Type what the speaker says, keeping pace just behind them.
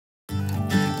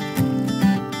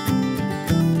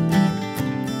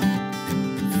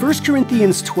1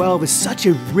 Corinthians 12 is such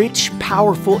a rich,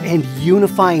 powerful, and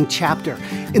unifying chapter.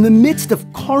 In the midst of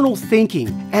carnal thinking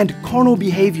and carnal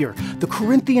behavior, the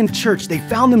Corinthian church, they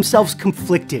found themselves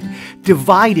conflicted,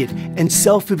 divided, and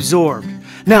self-absorbed.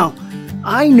 Now,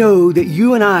 I know that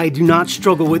you and I do not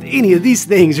struggle with any of these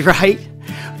things, right?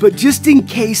 But just in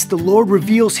case the Lord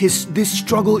reveals this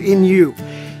struggle in you,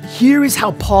 here is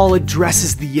how Paul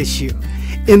addresses the issue.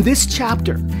 In this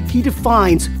chapter, he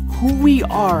defines who we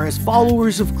are as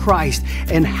followers of Christ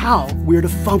and how we're to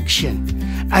function.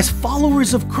 As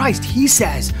followers of Christ, he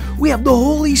says, we have the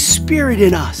Holy Spirit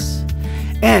in us.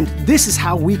 And this is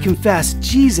how we confess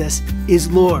Jesus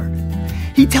is Lord.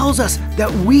 He tells us that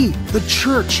we, the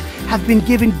church, have been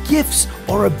given gifts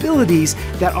or abilities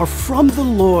that are from the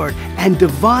Lord and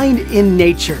divine in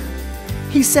nature.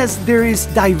 He says there is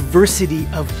diversity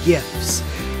of gifts,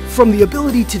 from the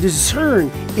ability to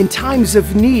discern in times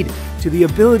of need to the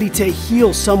ability to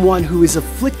heal someone who is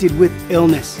afflicted with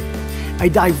illness. A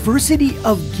diversity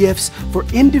of gifts for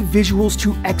individuals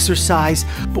to exercise,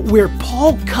 but where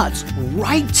Paul cuts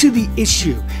right to the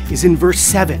issue is in verse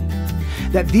 7,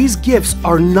 that these gifts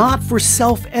are not for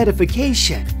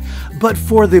self-edification, but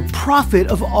for the profit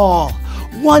of all.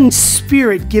 One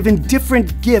Spirit given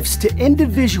different gifts to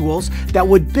individuals that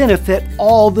would benefit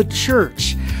all the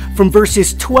church. From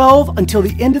verses 12 until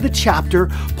the end of the chapter,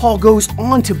 Paul goes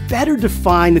on to better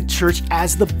define the church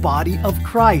as the body of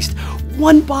Christ.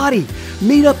 One body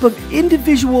made up of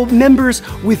individual members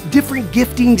with different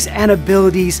giftings and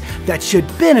abilities that should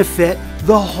benefit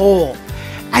the whole.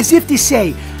 As if to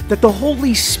say that the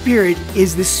Holy Spirit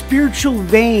is the spiritual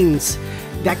veins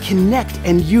that connect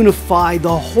and unify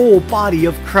the whole body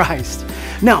of Christ.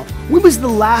 Now, when was the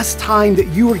last time that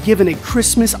you were given a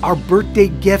Christmas or birthday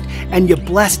gift and you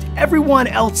blessed everyone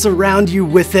else around you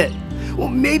with it? Well,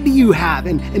 maybe you have,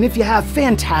 and if you have,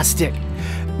 fantastic.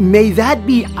 May that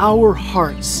be our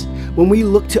hearts when we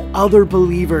look to other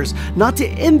believers, not to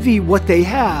envy what they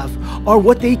have or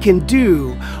what they can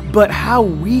do, but how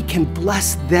we can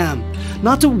bless them.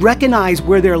 Not to recognize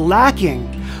where they're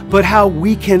lacking, but how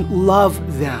we can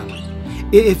love them.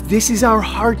 If this is our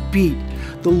heartbeat,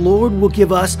 the Lord will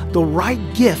give us the right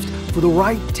gift for the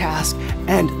right task,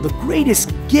 and the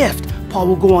greatest gift, Paul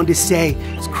will go on to say,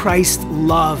 is Christ's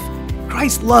love.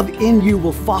 Christ's love in you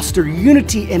will foster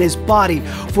unity in his body,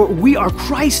 for we are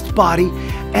Christ's body,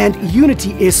 and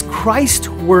unity is Christ's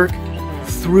work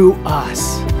through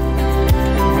us.